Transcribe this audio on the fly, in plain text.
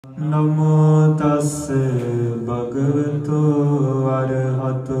Namo tassa bhagavato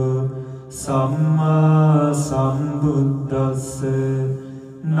arahato samma sambuddhassa.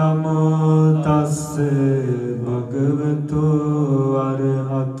 Namo tassa bhagavato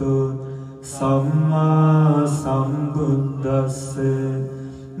arahato samma sambuddhassa.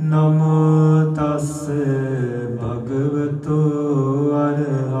 Namo tassa bhagavato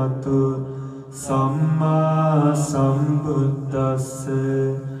arahato samma sambuddhassa.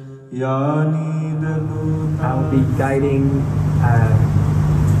 I'll be guiding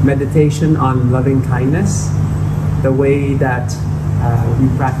meditation on loving kindness, the way that we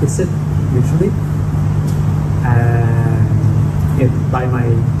practice it usually, by my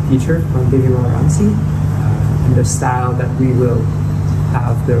teacher, Bhante Vimalaramsi, in the style that we will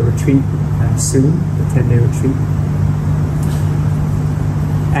have the retreat soon, the 10-day retreat.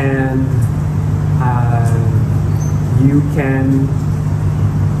 And you can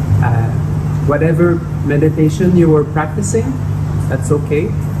whatever meditation you were practicing, that's okay.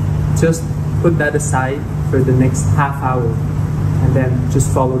 Just put that aside for the next half hour and then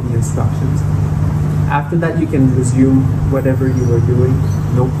just follow the instructions. After that, you can resume whatever you were doing,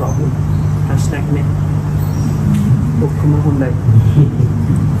 no problem. Hashtag net. Oh, come on, like.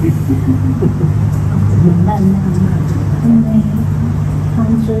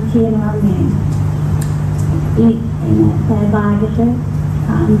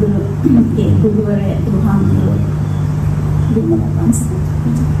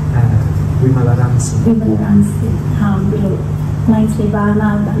 Vimalaramsi. Vimalaramsi. Handulu. Maitri Bhavana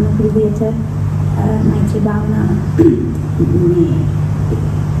Dhamma Videta. Maitri Bhavana.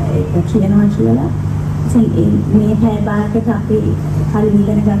 Kiyanawa කියලා. ඉතින් මේ පැය භාගයකට අපි කලින්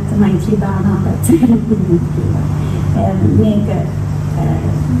ඉගෙන ගත්ත මෛත්‍රී භාවනාවත් මේක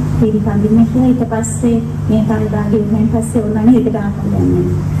පිළිපදින්න කියලා ඊට පස්සේ මේ පැය භාගය ඉගෙනන් පස්සේ ඕනනම් හිතට ආපහු යන්නේ.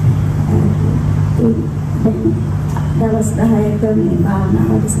 දවස් 10ක මේ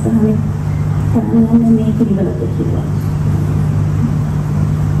භාවනාව විස්තරනේ කරන්න මේ පිළිවෙලට කියලා.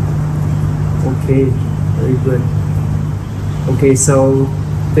 Okay, very good. Okay, so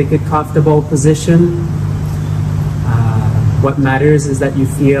take a comfortable position. What matters is that you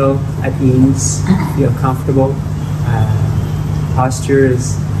feel at ease, feel comfortable. Posture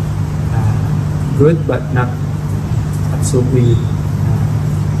is good, but not absolutely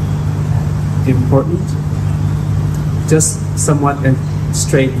important. Just somewhat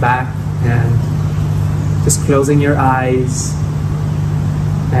straight back and just closing your eyes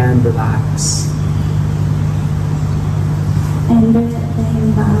and relax. And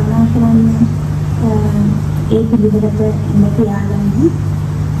bhavana කරන්න ඒ පිළිවෙලට ඉන්න තියාගන්න.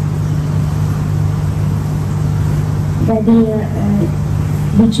 වැඩි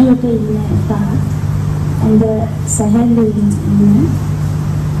විචිත ඉන්න එපා. and සැහැල්ලු ඉන්න.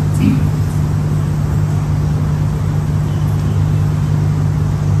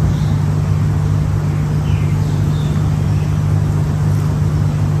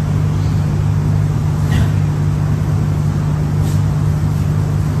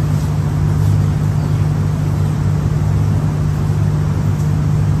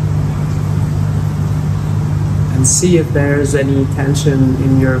 And see if there's any tension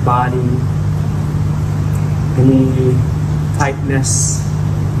in your body, any tightness,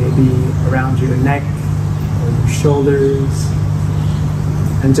 maybe around your neck or your shoulders,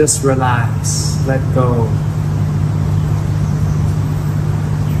 and just relax, let go.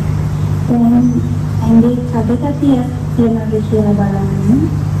 And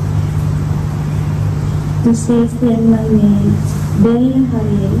to say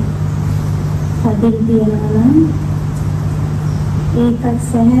හදින් තියනවා නම් ඒකත්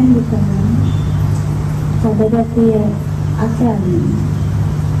සැහැල්ලු කරනවා. පදගතිය අත්හරින්න.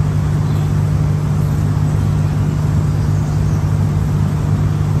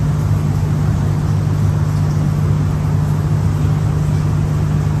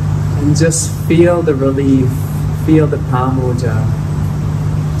 And just feel the relief, feel the pamoja,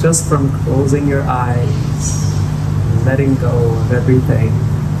 just from closing your eyes, and letting go of everything.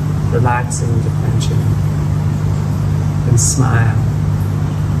 Relaxing the tension and smile.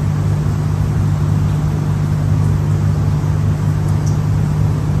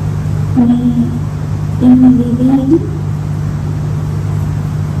 In the beginning,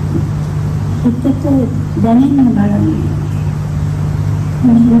 it's a danina barani.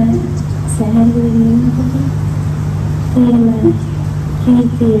 Sahelu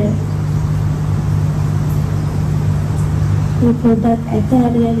පොඩක් ඇට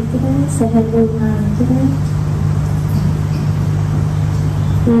ඇරියා විතරයි සැහැල්ලු වුණා විතරයි.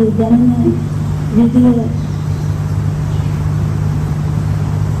 ඒ දැනෙන විදිය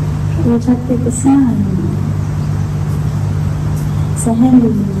ඒකත් එක්ක සමානයි.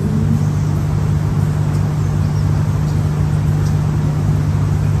 සැහැල්ලු.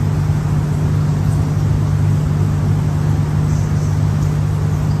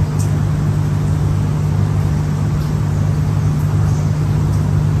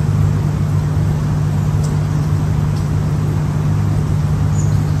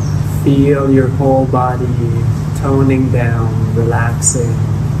 Feel your whole body toning down, relaxing,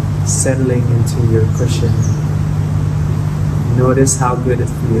 settling into your cushion. Notice how good it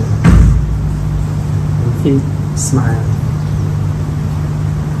feels. And keep smiling.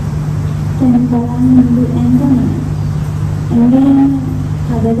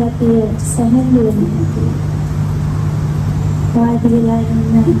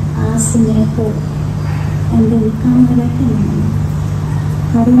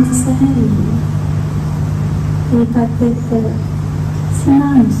 හරිම සැහැල්ලුයි. ඒකත් එක්ක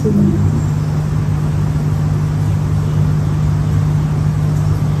සාමසුයි.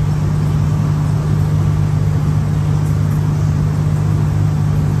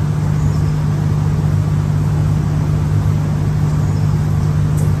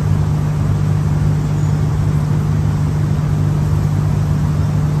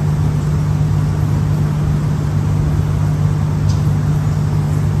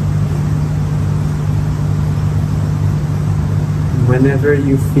 Whenever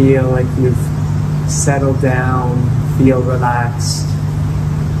you feel like you've settled down, feel relaxed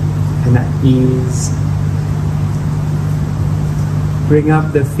and at ease, bring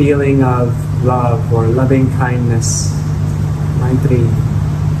up the feeling of love or loving kindness, maitri,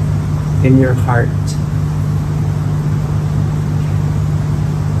 in your heart.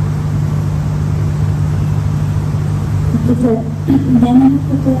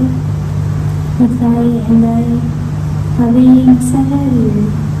 Having sahari,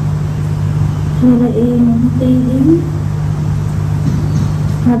 kira muhtaidin,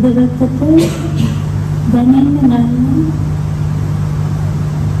 hadaratata, danin nanna,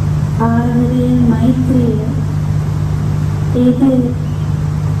 aare maitriya, eke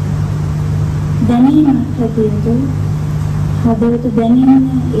danin mathadiyatu, hadarat danin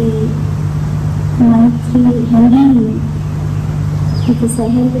maitri hendini, eke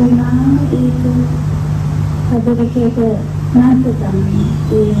sahari naam eke hadarat natadam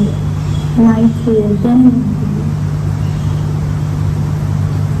maitri danin.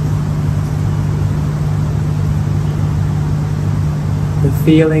 The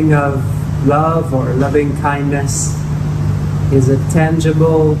feeling of love or loving kindness is a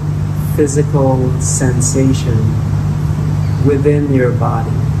tangible physical sensation within your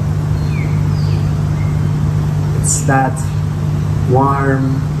body. It's that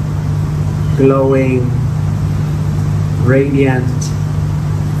warm, glowing, radiant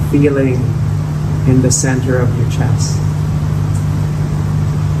feeling in the center of your chest.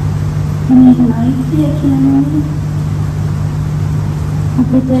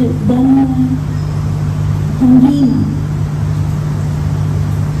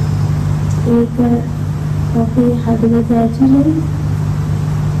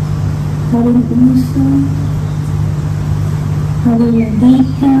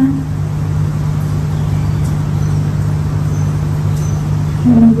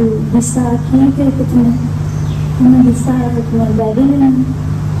 Bisa kita ketemu, mana bisa ketemu dari ini,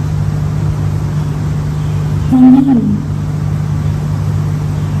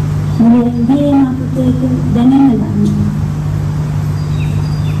 dia aku tu dan ini lagi,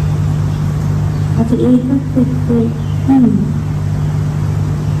 atau itu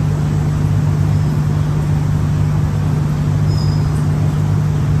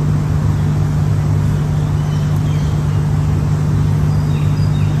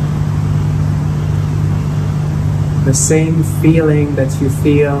the same feeling that you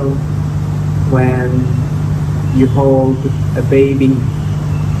feel when you hold a baby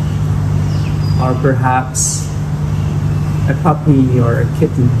or perhaps a puppy or a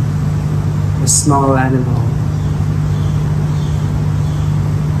kitten, a small animal.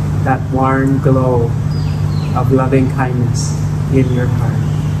 That warm glow of loving kindness in your heart.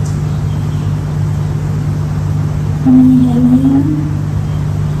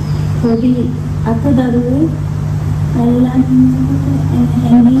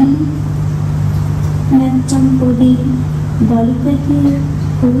 නැත්නම් පොඩි බලපැටි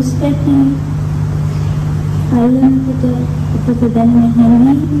කුස්පැටි අල්ලන්නට උපදන්න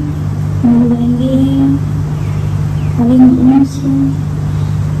හැමයි මුලංගේ කලින් උන්සු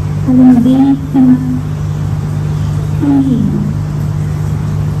කලින් දීප්තම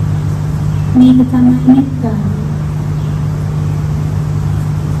මේක තමයි මෙත්තා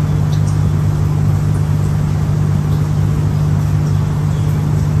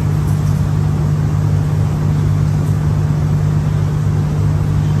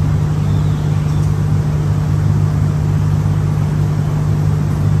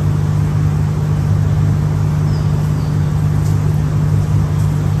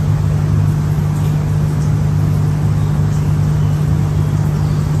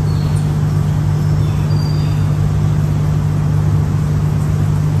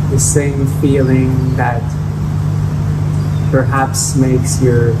the same feeling that perhaps makes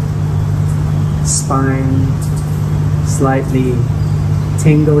your spine slightly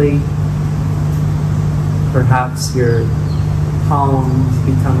tingly, perhaps your palms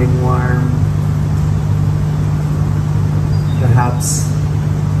becoming warm, perhaps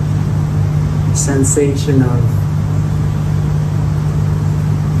a sensation of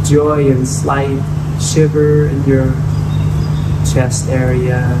joy and slight shiver in your chest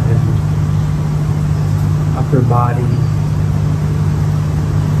area and upper body,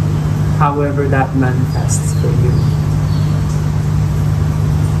 however that manifests for you.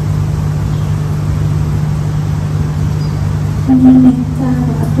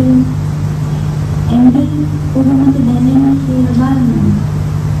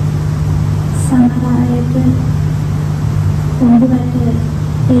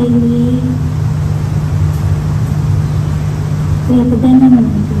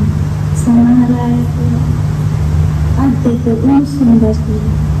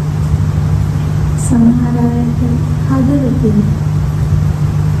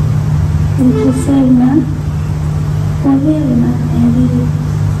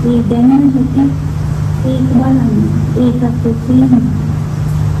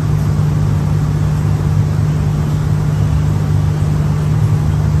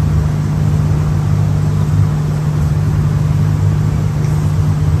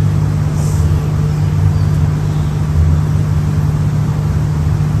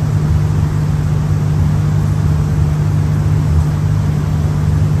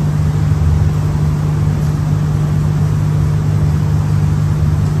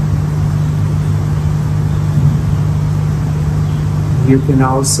 You can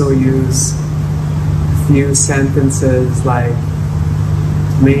also use a few sentences like,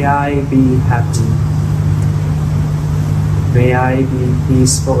 may I be happy, may I be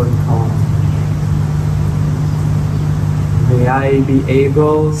peaceful and calm, may I be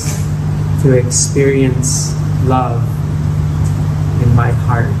able to experience love in my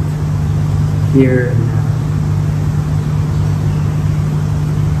heart, here and now.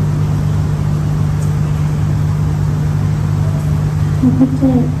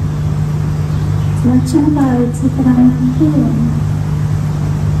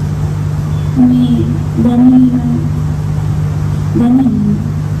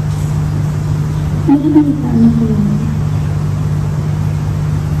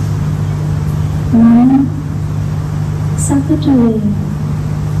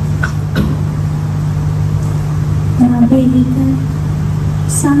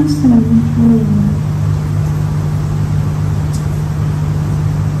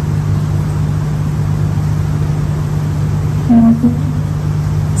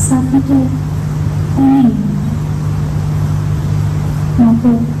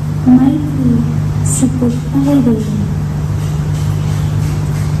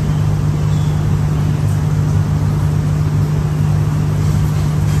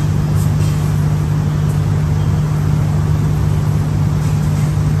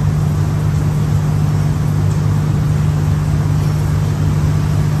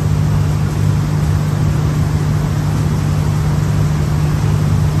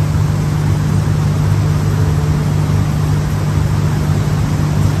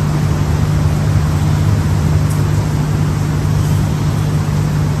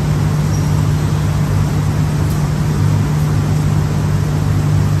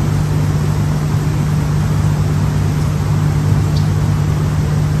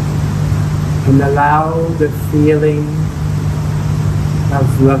 And allow the feeling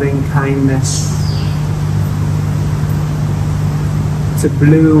of loving kindness to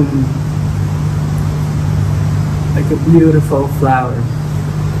bloom like a beautiful flower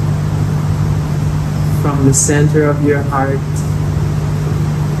from the center of your heart,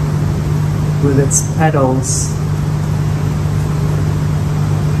 with its petals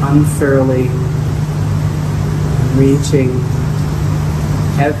unfurling and reaching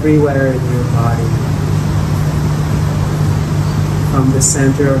everywhere in your body, from the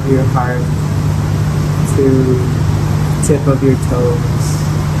center of your heart to tip of your toes,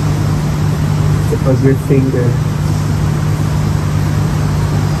 tip of your finger,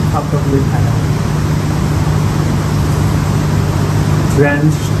 top of your head,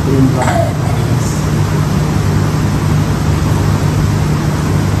 drenched in love.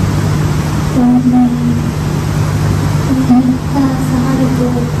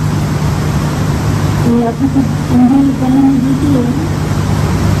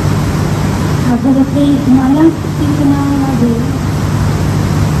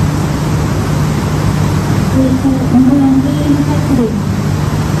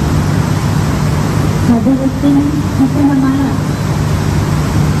 හදවතින් හිතන මන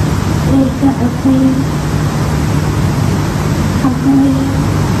ඒක අපේ අපේ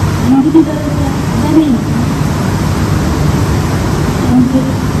ඉන්දිවිඩුවල් දැනෙනවා.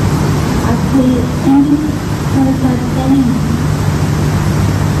 අපේ ඉන්දිවිඩුවල් දැනෙනවා.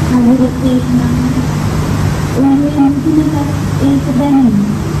 හදවතින් නම් ඒක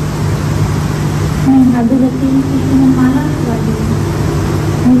දැනෙනවා. මේ හදවතින් හිතන මනක් වගේ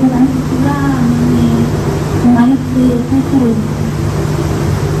මේවා පුරා මේ මෛත්‍රිය පැතිරෙන.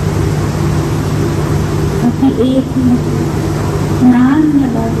 අපි ඒක නාන්න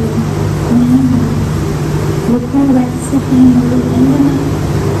වගේ ලොකු වැස්සකින්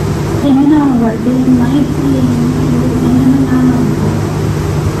එනවා වගේ මෛත්‍රියෙන් එනවා.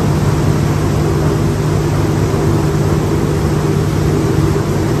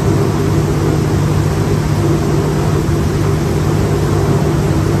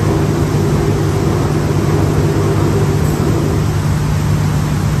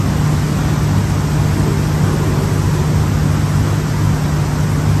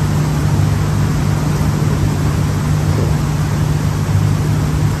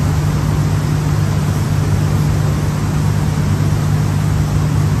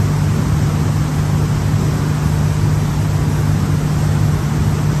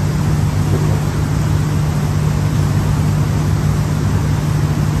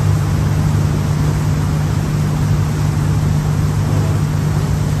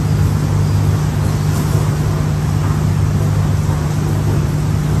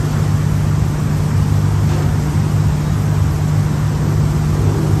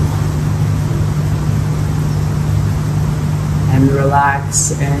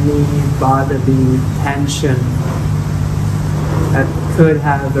 Relax any bodily tension that could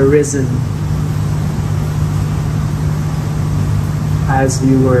have arisen as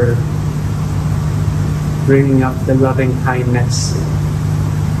you were bringing up the loving kindness.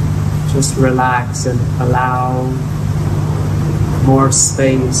 Just relax and allow more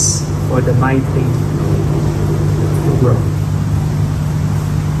space for the mighty to grow.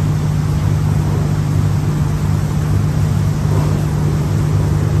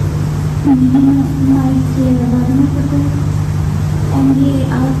 මෛත්‍රිය වඩනකොට ඇඟේ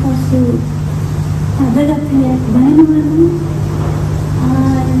ආපසු හදගතියක් දැනෙනවා.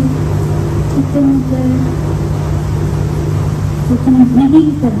 හිතන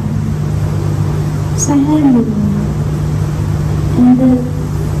නැගිට සහැල්ලු වෙනවා.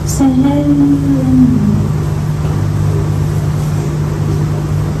 සහැල්ලු වෙනවා.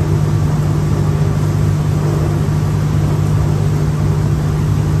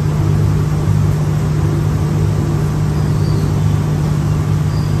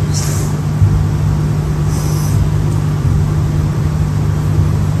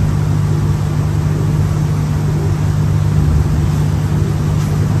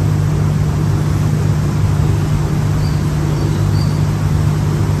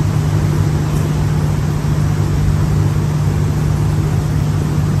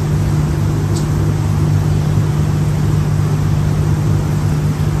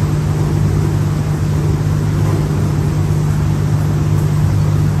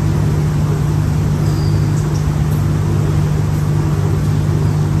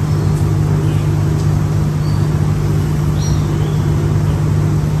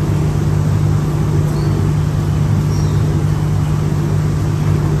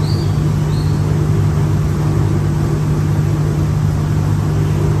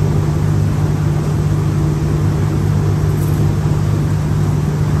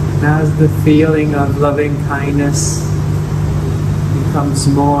 As the feeling of loving kindness becomes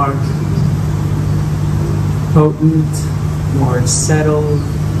more potent, more settled,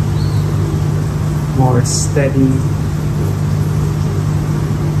 more steady,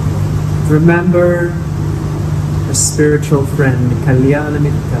 remember a spiritual friend, Kalyana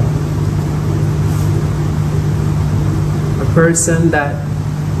Mitra, a person that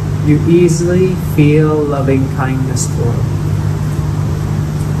you easily feel loving kindness for.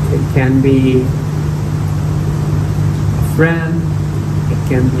 It can be a friend, it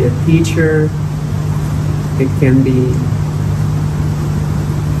can be a teacher, it can be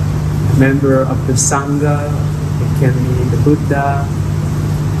a member of the Sangha, it can be the Buddha,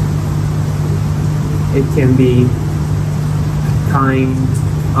 it can be a kind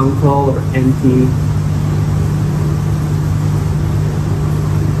uncle or auntie.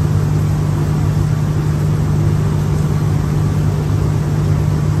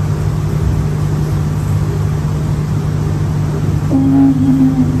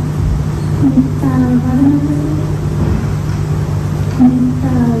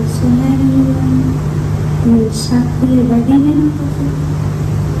 ඒ ශක්තිය වැඩි වෙනකොට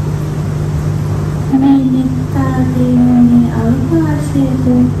මේ මෙත්තාගේ මේ අවකාශයට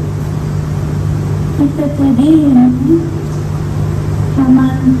හිතට ගෙන්නේ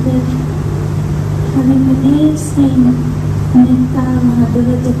සමාන්ත හරිම දේශයෙන් මෙත්තාව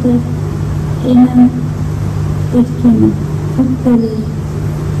හදවතට එන එක්කෙන උත්තරේ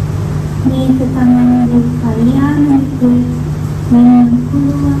මේක තමයි කල්යාණ මිත්‍රේ වෙන්න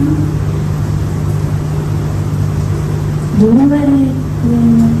පුළුවන් ගුරුවරයෙක්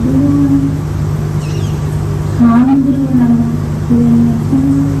වෙන්න පුළුවන් හාමුදුරුවෝ වෙන්න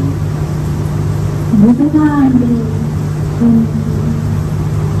පුළුවන් බුදුහාමුදුරුවෝ වෙන්න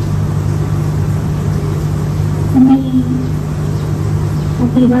මේ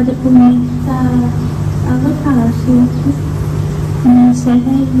අපි වදපු මෙත්තා අවකාශයට මේ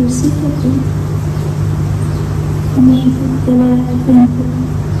සැහැල්ලු සිතට මේ පුද්ගලයාට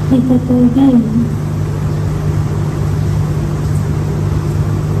හිතට ගෙන්නේ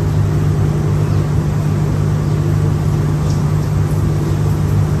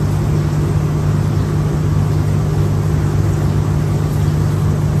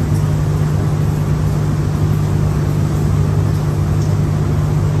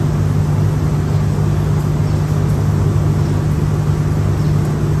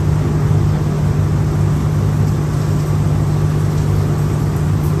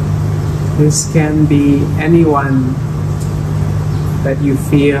This can be anyone that you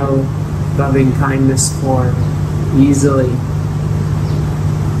feel loving kindness for easily.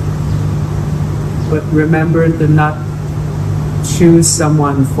 But remember to not choose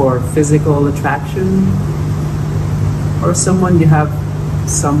someone for physical attraction or someone you have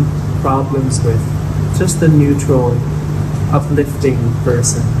some problems with. Just a neutral, uplifting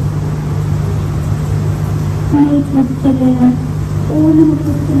person. ඕනම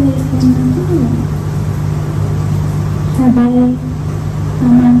පුද්ගලයෙක් වෙන්න පුළුවන්. හැබැයි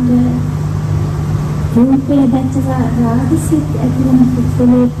තමන්ට රූපේ දැකලා රාගසිත ඇති වෙන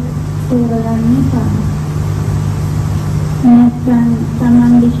පුද්ගලයෙක් තෝරගන්න එපා. නැත්නම්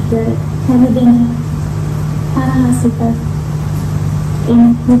තමන්ගේ හැමදෙන තරහසිත එන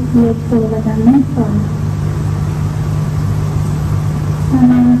පුද්ගලයෙක් තෝරගන්න එපා.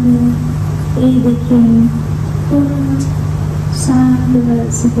 තමන්ගේ ඒ දෙකෙන් සාන්තව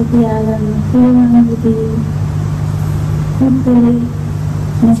සිත තියාගන්න පුළුවන් විදිහේ පුද්ගලයෙක්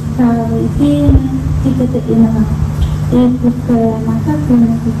මෙත්තාව ඉගෙන හිතට එනවා. ඒ පුද්ගලයා මතක්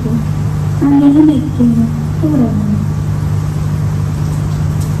වෙනකොට අන්න එහෙම එක්කෙනෙක් තෝරගන්න.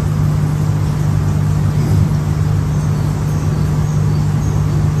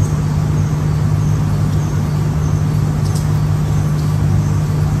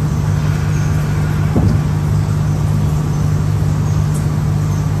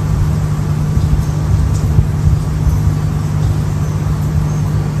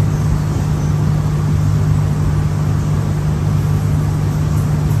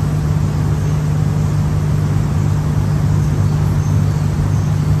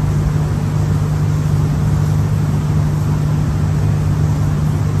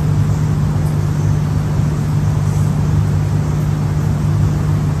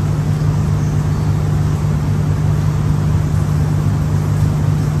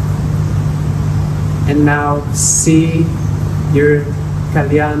 And now see your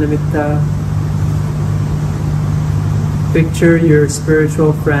Kalyanamitta. Picture your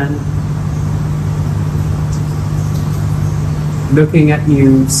spiritual friend looking at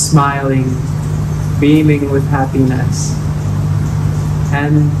you, smiling, beaming with happiness,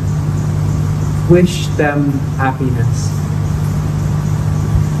 and wish them happiness.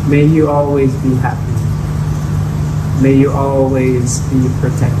 May you always be happy. May you always be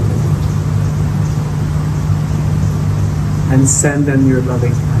protected. And send them your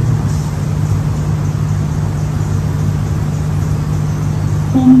loving kindness.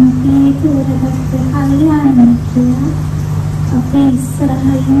 Thank you to the Kalyanamitta. Okay,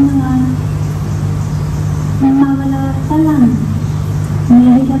 Sarahayana. Namawala Talan.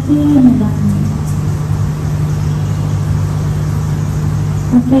 Meditatina.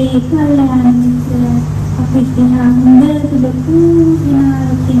 Okay, Kalyanamitta. Okay, we have moved to the pool.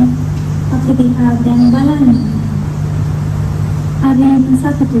 Okay, we have them balance. Ariyan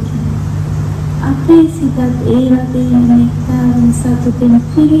satutuki. Apne sitat evate nektaran satutin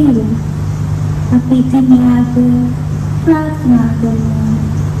piriru. Api tiniyata prarthana karna.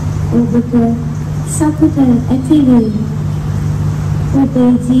 Obata satuta ativeru. Ote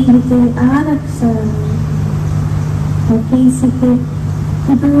jeevita araksha. Api sitat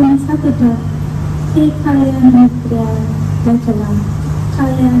kuduan satuta. Ek Kalyanamitta dakala.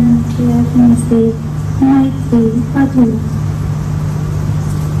 Kalyanamitta means the maitri padu.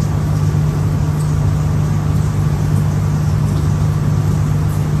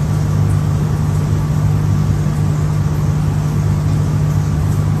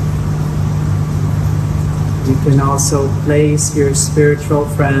 You can also place your spiritual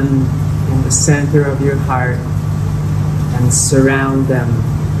friend in the center of your heart and surround them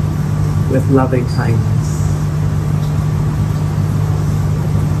with loving kindness.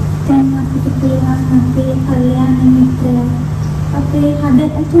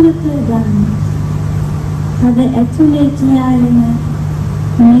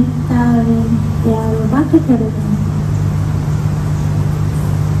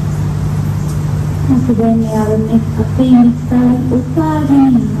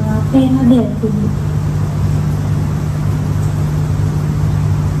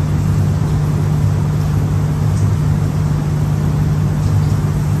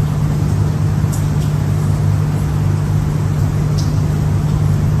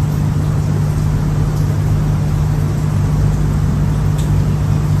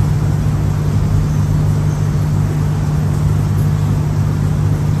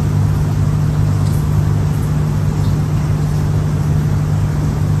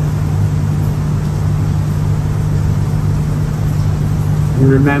 And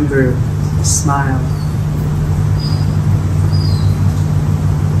remember, smile.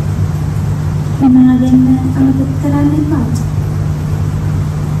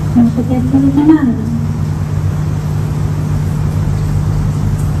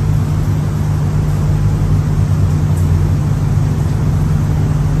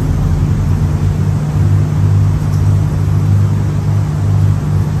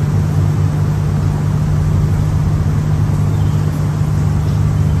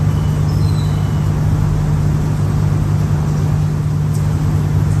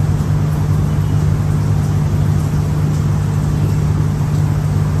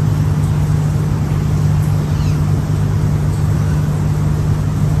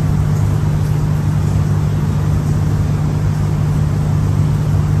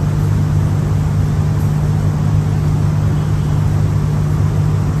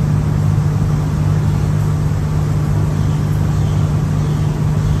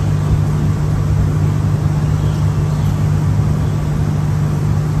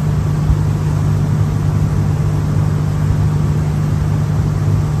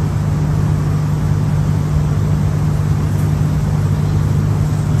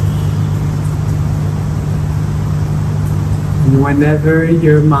 Whenever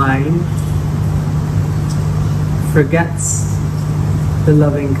your mind forgets the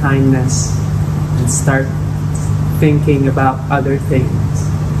loving kindness and start thinking about other things,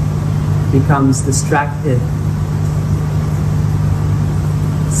 becomes distracted,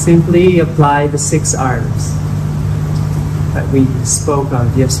 simply apply the 6 R's that we spoke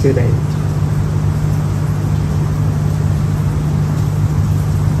of yesterday.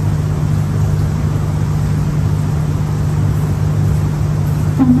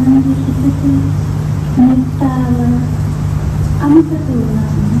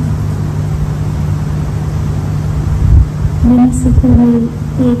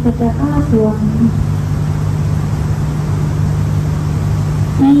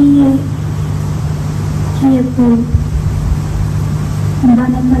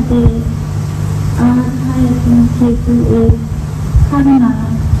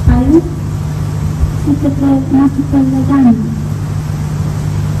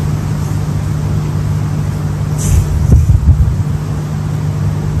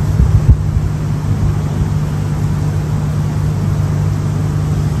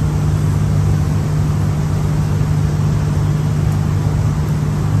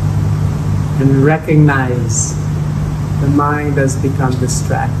 And recognize the mind has become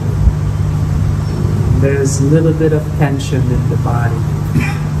distracted. There's a little bit of tension in the body.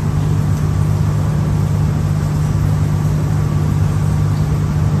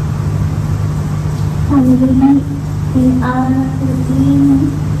 We are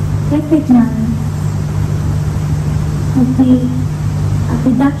recognized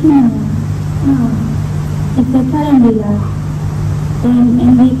it's a calendar.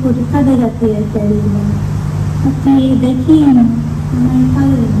 And we put other appears everywhere. Okay, the king, my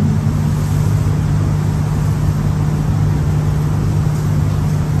father.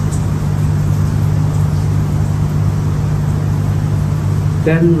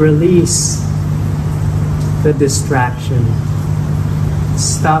 Then release the distraction.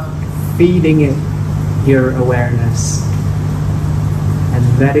 Stop feeding it your awareness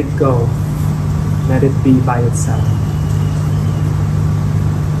and let it go. Let it be by itself.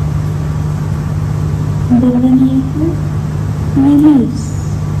 දෙවෙනි එක release.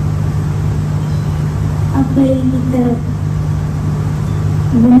 අපේ හිත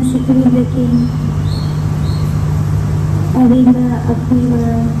වෙන සිතුවිල්ලකින් ඇවිල්ලා අපිව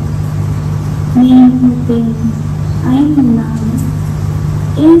මේ මොහොතේ අයින් වුණාම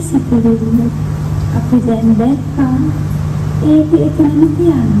ඒ සිතුවිල්ල අපි දැන් දැක්කා ඒක එතනම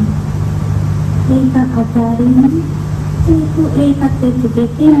තියන්න. ඒක අතාරින්න ඒකත් එක්ක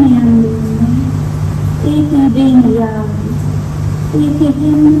දෙකෙන් යන්නේ. ඒක දෙන්න යාවි. ඒක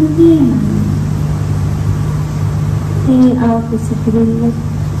දෙන්න දෙන්න. ඒ ආපසිතුවිල්ල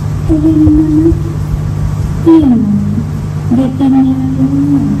එන්න තියන්න. දෙකෙන්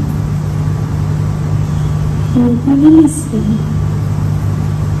යන්නේ. ඒක විශ්ේ.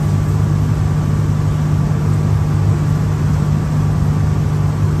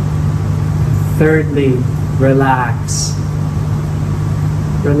 Thirdly, relax.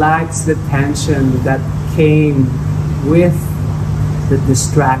 Relax the tension that came with the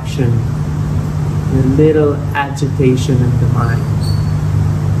distraction, the little agitation in the mind.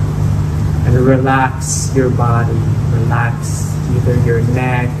 And relax your body. Relax either your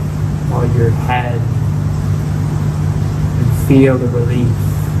neck or your head and feel the relief.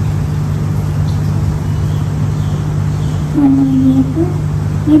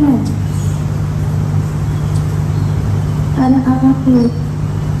 අර ආපු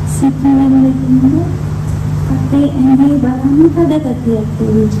සිතුවිල්ලකින්ද අපේ ඇඟේ බලන්න තදගතියක්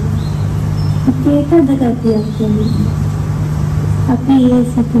තියෙනවා. අපේ තදගතියක් තියෙනවා. අපි ඒ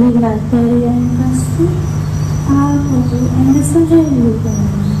සිතුවිල්ල අතරින් පස්සේ ආපු ඇඟ සැහැල්ලු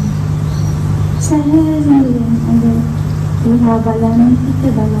කරනවා. සැහැල්ලුවෙන් ඇඟ දිහා බලන්න පිට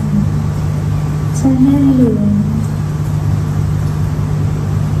බලන්න. සැහැල්ලුවෙන්.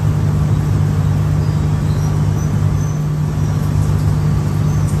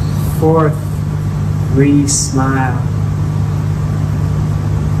 Fourth, re-smile.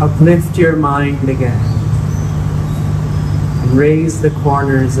 Uplift your mind again and raise the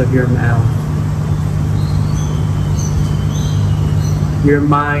corners of your mouth. Your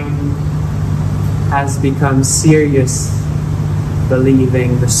mind has become serious,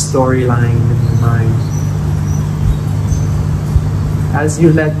 believing the storyline in your mind. As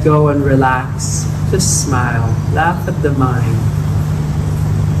you let go and relax, just smile, laugh at the mind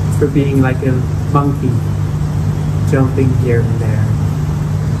for being like a monkey, jumping here and there.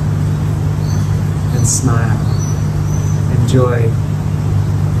 And smile. Enjoy.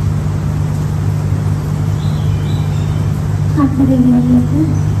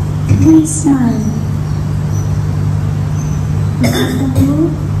 We smile.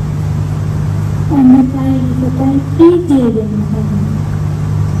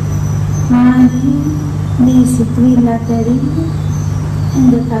 And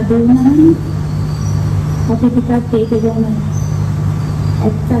the Kaduna, what if I take it on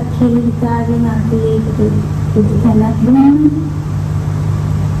at the killing garden after it cannot do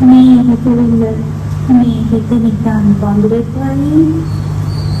me, the Kuringa, me, the Tinikan Bangretari,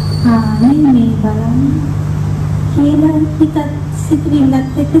 me, Baran, Kila, Kita, Sitri,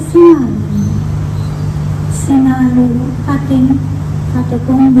 like a Sinhala, cutting, cut a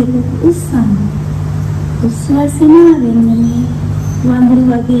comb with Usam, Usla Sinhala in me. Wandering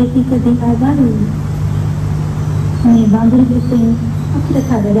wage ටික දිහා බලන්න. මේ වඳුරු දෙකෙන් අපිට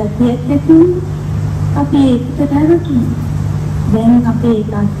කඩගතියක් ඇති අපි ඒකට රැවටුණා. දැන් අපේ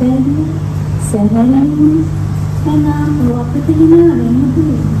කාටද සැහැල්ලු එනවා අපිට හිනා වෙන්න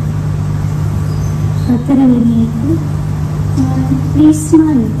පුළුවන්. හතරවෙනි එක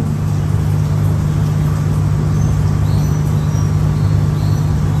විස්මය.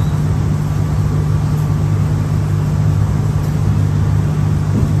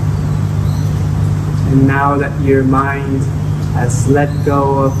 And now that your mind has let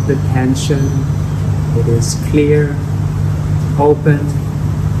go of the tension, it is clear, open,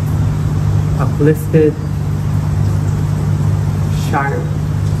 uplifted, sharp.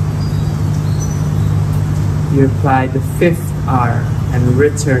 You apply the fifth R and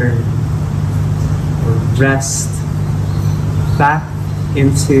return or rest back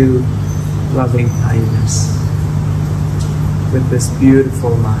into loving kindness with this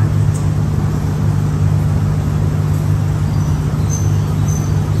beautiful mind.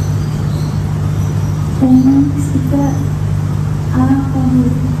 Kita apa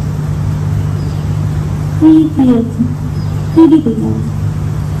hidup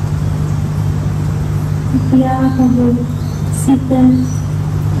dia apa kita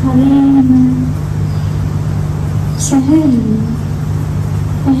karena sehari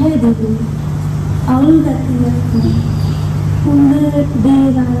awal datang pun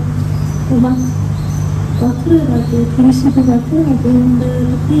dera ubah වතුර වගේ පිරිසිදු වතුර වගේ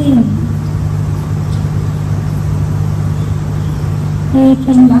හොඳට පේනවා.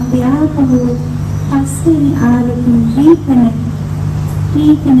 ඒකෙන් අපි ආපහු පස්සේ ආරකින් දීපනෙක්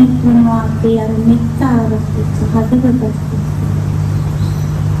වෙනවා අපේ අර මෙත්තාවත් එක්ක හදවතත් එක්ක.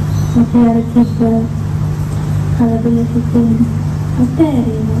 අපේ අර කිව්ව කලබලකින්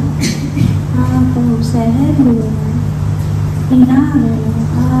අතෑරෙනවා. ආපහු සැහැල්ලු වෙනවා.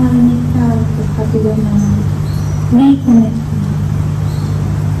 ඉනාවෙනවා. මෙත්තාවත් එක්ක අපි වෙනවා. දීපනෙක්.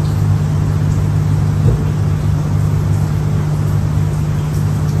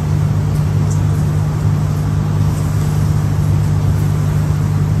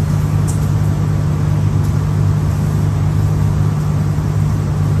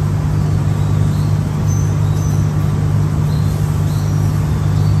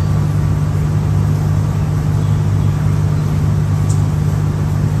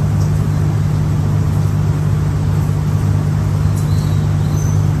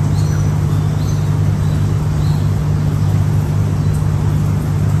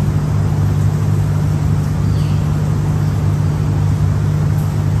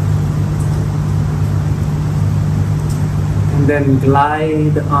 Then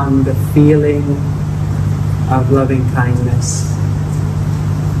glide on the feeling of loving kindness,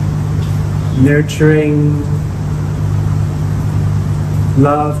 nurturing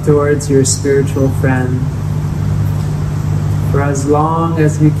love towards your spiritual friend for as long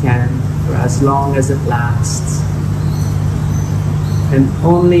as you can, for as long as it lasts, and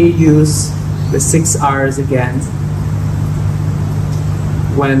only use the 6 R's again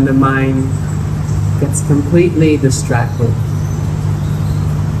when the mind gets completely distracted.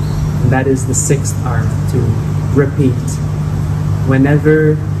 That is the 6th R, to repeat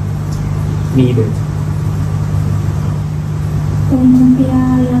whenever needed.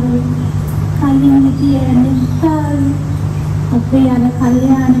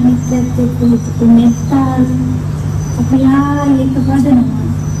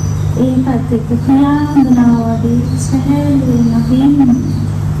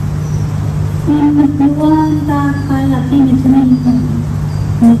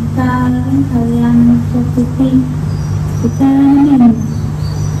 Mettalan kalian seperti kita ini.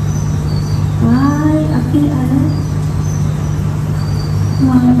 Api ada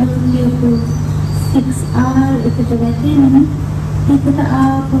mengambil itu 6R itu berarti ini kita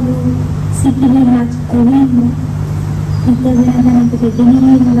perlu sikit ini kita jangan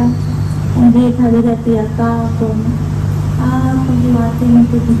begini lah. Dia kalau dia tahu apa buat ini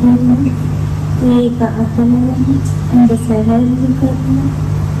begini. Eka asalnya anda sehari juga.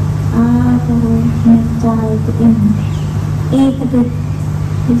 Apa mencari ini? Itu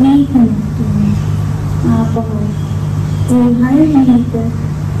lihat itu apa? Hari ini itu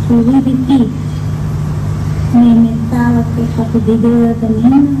sudah bikin. Meminta waktu satu video dan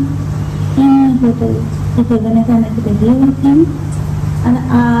ini kita gunakan kita diutin.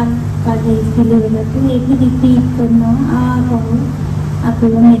 Ada pada istilah itu repeat karena apa? Apa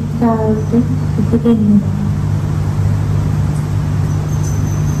meminta itu begini.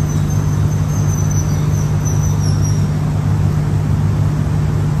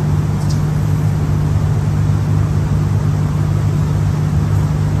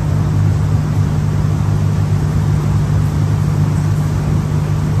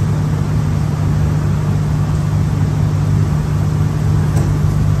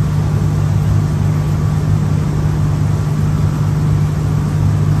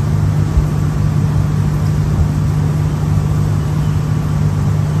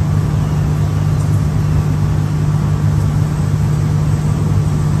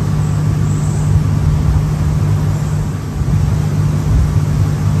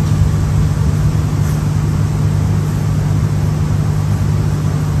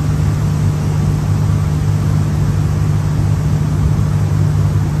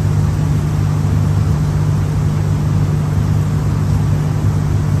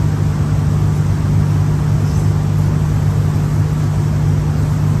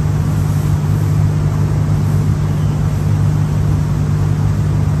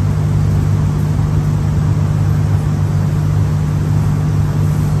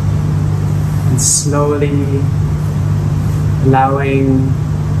 Slowly allowing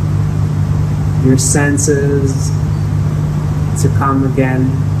your senses to come again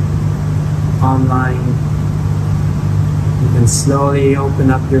online. You can slowly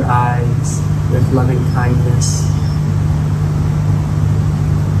open up your eyes with loving kindness.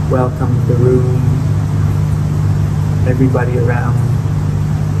 Welcome the room, everybody around.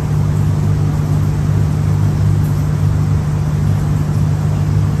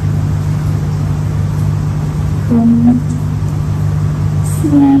 from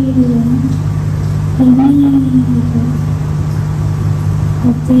feeling beneath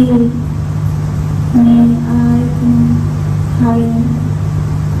the may I higher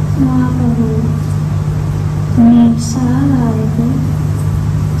Mahaprabhu may side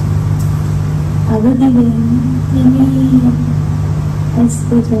Avadiven beneath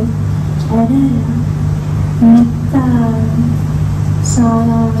Esprit Error Nectar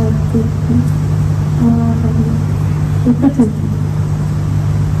Sāgarasumana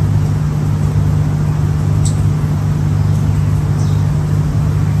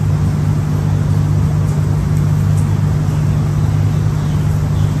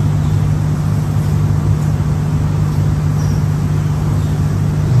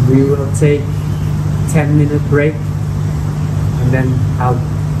We will take 10-minute break and then I'll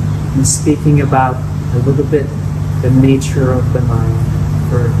be speaking about a little bit the nature of the mind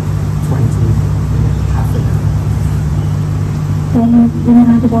for 20 minutes, half an hour. Dan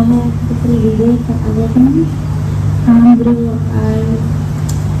dengan adanya kepribadian keadaan Ambil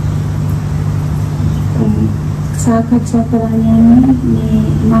Sāgarasumana ni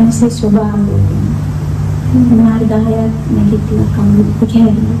manusia swabhav dengan adanya negatif kamu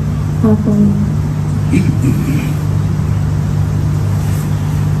pikir apa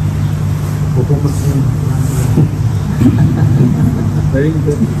Very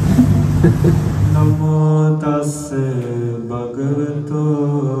good. Namo tassa bhagavato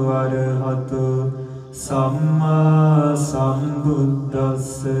arahato samma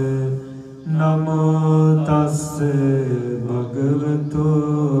sambuddhassa. Namo tassa bhagavato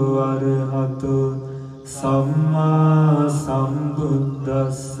arahato samma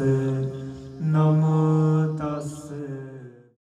sambuddhassa. Namo tassa